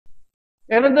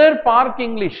Another Park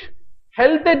English.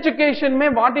 Health education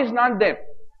mein what is not there?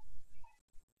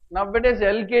 Nowadays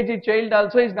LKG child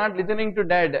also is not listening to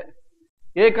dad.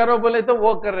 Ye karo bole to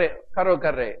wo kar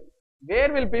rahe.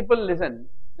 Where will people listen?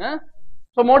 Huh?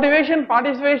 So motivation,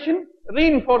 participation,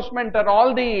 reinforcement are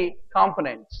all the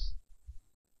components.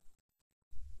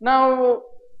 Now,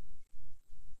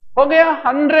 ho gaya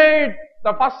 100,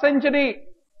 the first century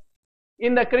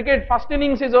in the cricket, first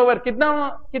innings is over.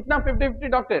 Kitna 50-50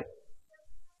 doctor?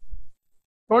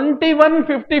 21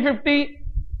 50-50,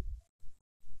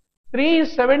 3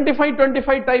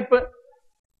 75-25 type.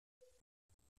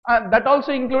 That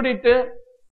also included.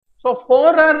 So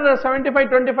 4 are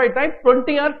 75-25 type,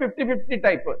 20 are 50-50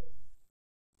 type.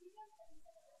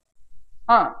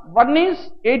 1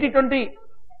 is 80-20,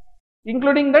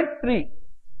 including that 3.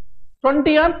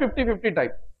 20 are 50-50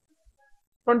 type.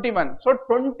 21. So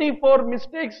 24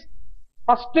 mistakes.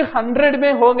 First 100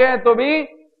 mein ho gaya to bhi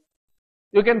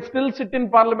you can still sit in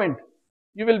parliament.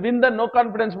 You will win the no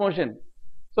confidence motion.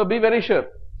 So be very sure.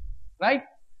 Right?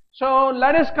 So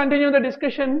let us continue the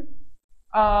discussion.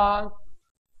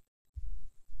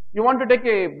 You want to take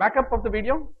a backup of the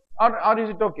video or is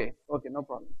it okay? Okay, no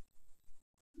problem.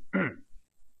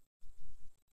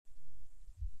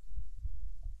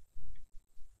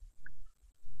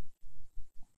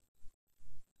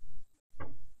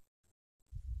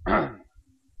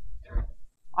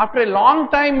 After a long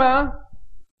time,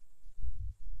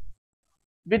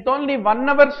 with only 1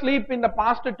 hour sleep in the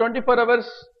past 24 hours,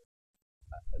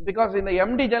 because in the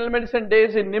MD General Medicine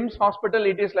days in NIMS hospital,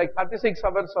 it is like 36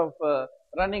 hours of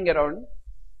running around.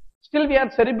 Still we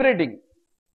are celebrating.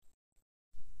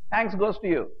 Thanks goes to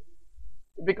you.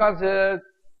 Because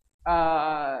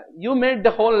you made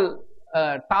the whole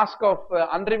task of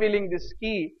unrevealing this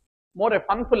key more a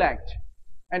funful act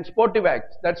and sportive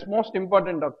act. That's most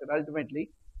important, doctor, ultimately.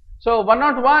 So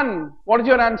 101, what is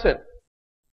your answer?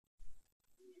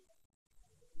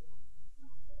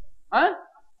 Huh?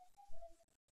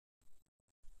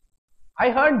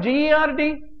 I heard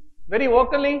GERD very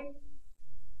vocally.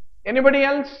 Anybody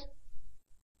else?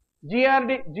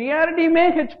 GERD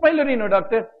में H pylori no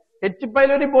doctor. H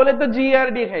pylori बोले तो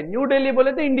GERD है. New Delhi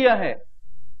बोले तो India है.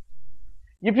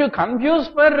 If you confuse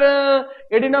for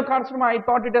adenocarcinoma, I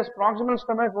thought it as proximal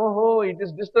stomach. Oh, it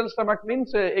is distal stomach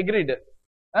means agreed.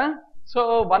 Huh?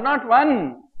 So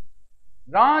 101.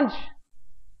 Raj.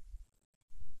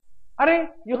 Arey,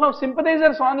 you have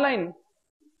sympathizers online.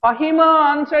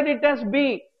 Fahima answered it as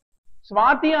B.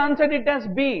 Swati answered it as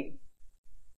B.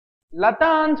 Lata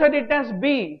answered it as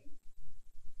B.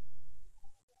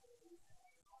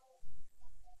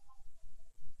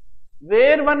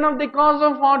 Where one of the cause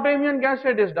of autoimmune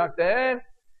gastritis, doctor?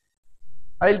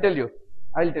 I'll tell you.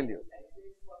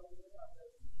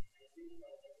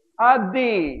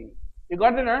 Adi. You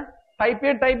got it, huh? Type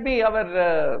A, type B,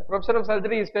 our professor of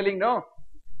surgery is telling, no?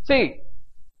 See,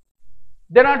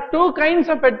 there are 2 kinds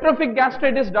of atrophic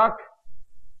gastritis, doc.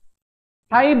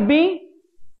 Type B,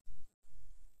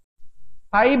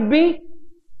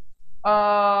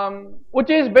 which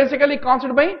is basically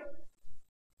caused by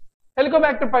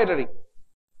Helicobacter pylori.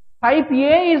 Type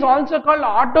A is also called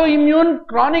autoimmune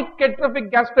chronic atrophic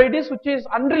gastritis, which is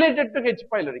unrelated to H.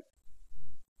 pylori.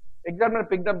 Examiner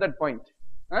picked up that point.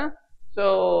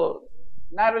 So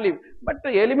narrowly, but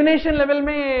elimination level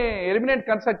में eliminate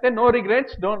कर सकते, no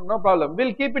regrets, no problem.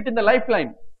 We'll keep it in the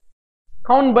lifeline.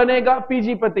 कौन बनेगा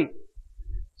PG पति?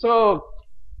 So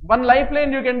one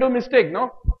lifeline you can do mistake,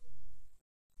 no?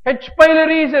 H.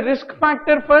 pylori is a risk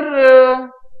factor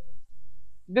for.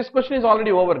 This question is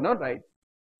already over, no? Right?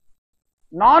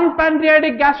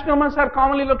 Non-pancreatic gastinomas are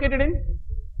commonly located in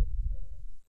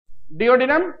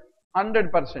duodenum,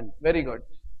 100%. Very good.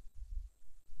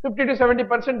 50 to 70%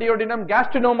 duodenum,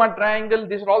 gastrinoma triangle.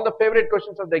 These are all the favorite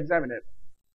questions of the examiner.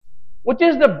 Which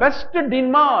is the best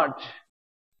DMARD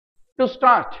to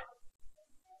start?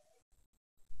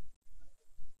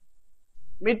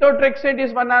 Methotrexate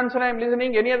is one answer. I am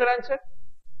listening. Any other answer?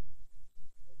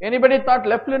 Anybody thought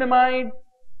leflunomide?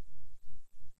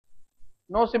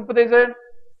 No sympathizer?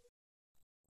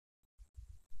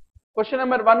 Question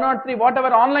number 103. What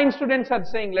our online students are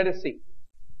saying, let us see.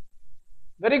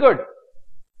 Very good.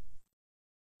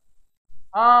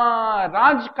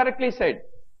 Raj correctly said.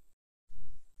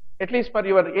 At least for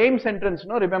your AIMS entrance,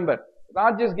 no, remember.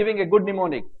 Raj is giving a good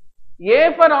mnemonic.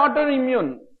 A for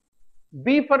autoimmune,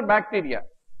 B for bacteria.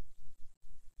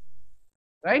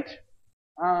 Right?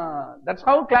 That's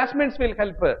how classmates will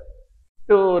help her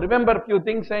to remember few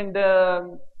things. And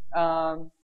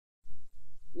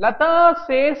Lata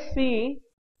says C,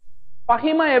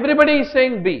 Fahima everybody is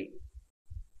saying B.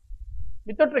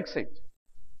 Methotrexate.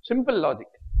 Simple logic.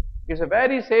 It's a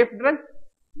very safe drug,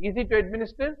 easy to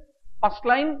administer. First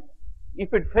line.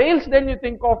 If it fails, then you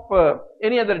think of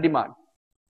any other demand.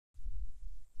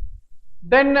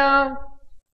 Then,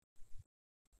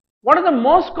 what are the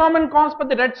most common cause for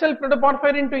the red cell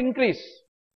protoporphyrin to increase?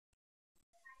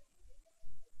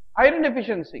 Iron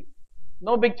deficiency.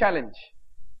 No big challenge.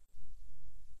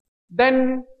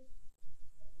 Then,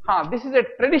 this is a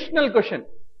traditional question.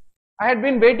 I had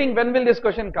been waiting, when will this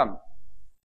question come?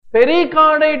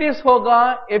 Pericarditis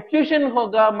hoga, effusion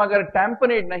hoga, magar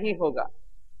tamponade nahi hoga.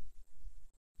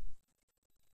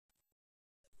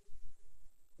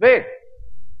 Wait.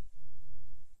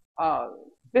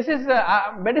 This is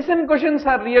medicine questions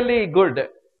are really good.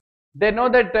 They know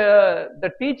that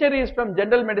the teacher is from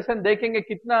general medicine. Dekhenge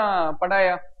kitna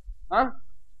padaya.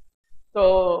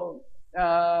 So,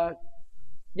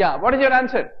 yeah, what is your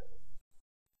answer?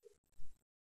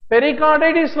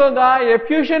 Pericarditis hoga,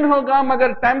 effusion hoga,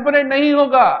 magar tamponade nahi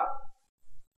hoga.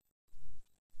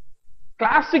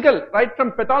 Classical, right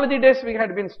from pathology days we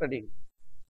had been studying.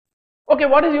 Okay,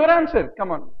 what is your answer?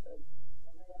 Come on.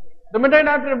 Rheumatoid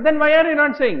arthritis. Then why are you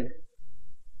not saying?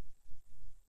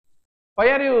 Why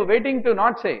are you waiting to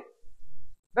not say?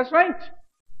 That's right.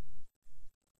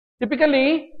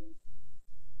 Typically,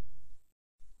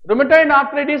 rheumatoid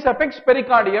arthritis affects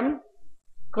pericardium.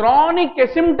 Chronic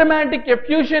asymptomatic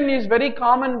effusion is very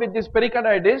common with this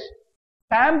pericarditis.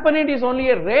 Tamponade is only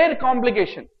a rare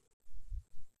complication.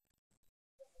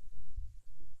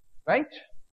 Right?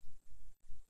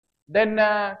 Then,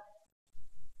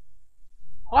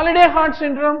 holiday heart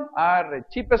syndrome or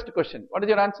cheapest question. What is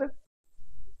your answer?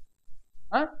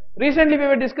 Recently we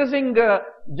were discussing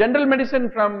general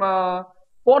medicine from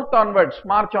 4th onwards,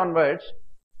 March onwards.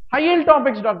 High yield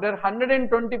topics, doctor,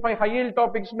 125 high yield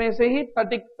topics में से ही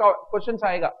 30 questions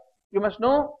आएगा. You must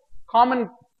know common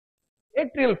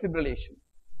atrial fibrillation,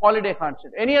 holiday heart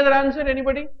syndrome. Any other answer,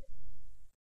 anybody?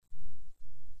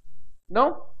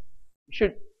 No?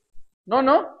 Should?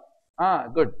 No?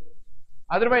 Good.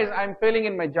 Otherwise, I am failing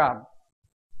in my job.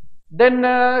 Then,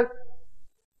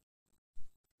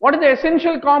 what is the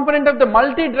essential component of the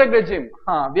multi-drug regime?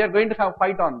 We are going to have a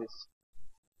fight on this.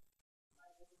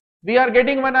 We are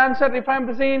getting one answer: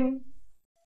 rifampicin,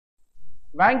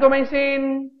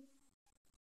 vancomycin,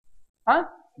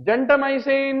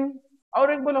 gentamicin.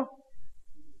 और एक बोलो,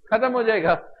 खत्म हो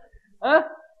जाएगा.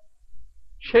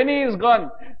 Sheni is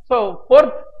gone. So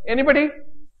fourth, anybody?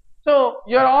 So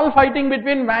you are all fighting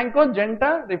between vanco,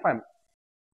 genta, rifam.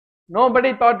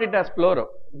 Nobody thought it as fluoro.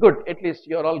 Good, at least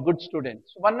you are all good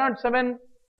students. 107.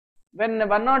 When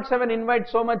 107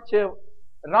 invites so much,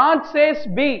 Raj says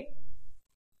B.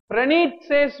 Praneet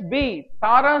says B,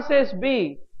 Tara says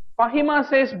B, Fahima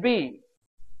says B.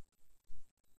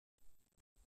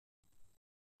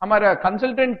 Our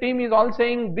consultant team is all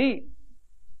saying B.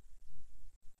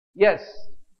 Yes.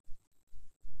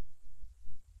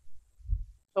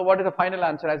 So what is the final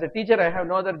answer? As a teacher, I have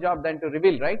no other job than to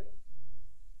reveal, right?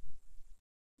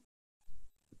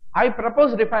 I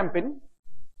propose rifampin,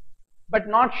 but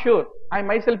not sure. I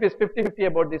myself is 50-50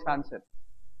 about this answer.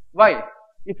 Why?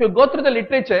 If you go through the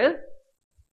literature,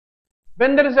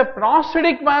 when there is a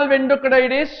prosthetic valve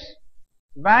endocarditis,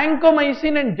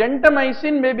 vancomycin and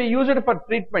gentamicin may be used for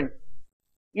treatment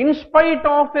in spite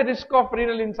of a risk of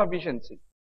renal insufficiency.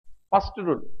 First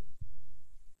rule.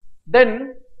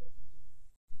 Then,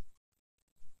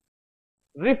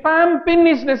 rifampin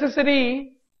is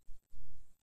necessary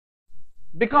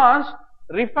because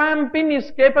rifampin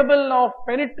is capable of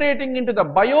penetrating into the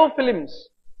biofilms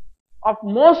of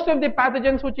most of the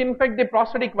pathogens which infect the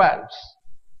prosthetic valves.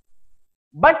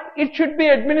 But it should be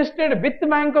administered with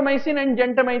vancomycin and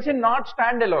gentamicin, not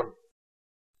standalone.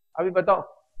 Abhi batao,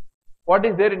 what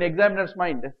is there in examiner's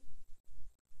mind?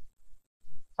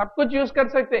 Sab kuch use kar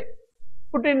sakte.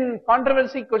 Put in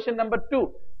controversy question number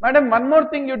 2. Madam, one more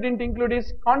thing you didn't include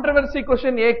is controversy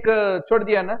question ek chhod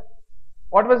diya na.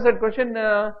 What was that question?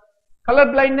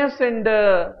 Color blindness and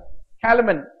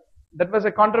Kalaman. That was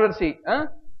a controversy.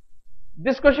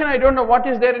 This question I don't know what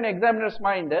is there in examiner's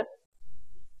mind.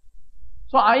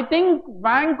 So I think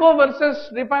vanco versus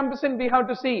rifampicin we have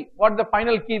to see what the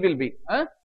final key will be.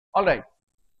 Alright.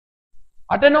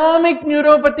 Autonomic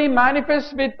neuropathy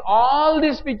manifests with all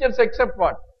these features except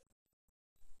what?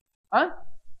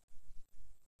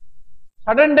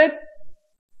 Sudden death?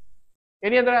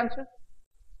 Any other answer?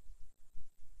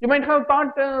 You might have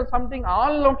thought something,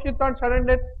 all of you thought sudden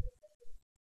death.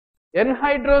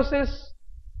 Anhidrosis.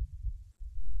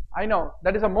 I know,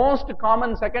 that is the most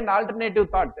common second alternative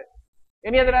thought.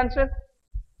 Any other answer?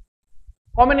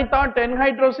 How many thought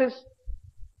anhidrosis?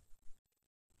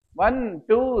 1,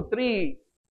 2, 3.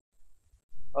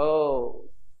 Oh,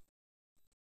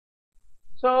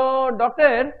 So,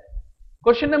 doctor,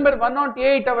 question number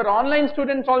 108, our online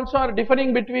students also are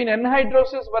differing between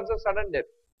anhidrosis versus sudden death.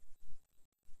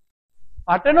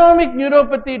 Autonomic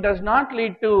neuropathy does not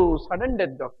lead to sudden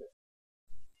death, doctor.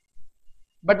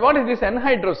 But what is this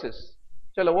anhidrosis?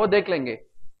 Chalo, wo dekh lenge.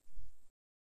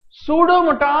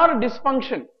 Pseudomotor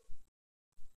dysfunction.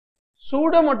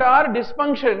 Pseudomotor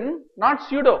dysfunction, not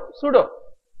pseudo,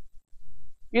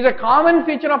 is a common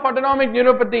feature of autonomic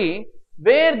neuropathy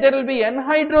where there will be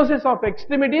anhidrosis of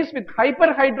extremities with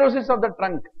hyperhidrosis of the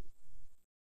trunk.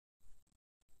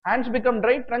 Hands become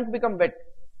dry, trunk become wet.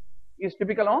 Is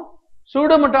typical of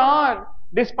pseudomotor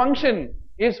dysfunction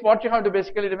is what you have to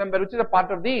basically remember, which is a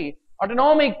part of the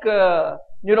autonomic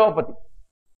neuropathy.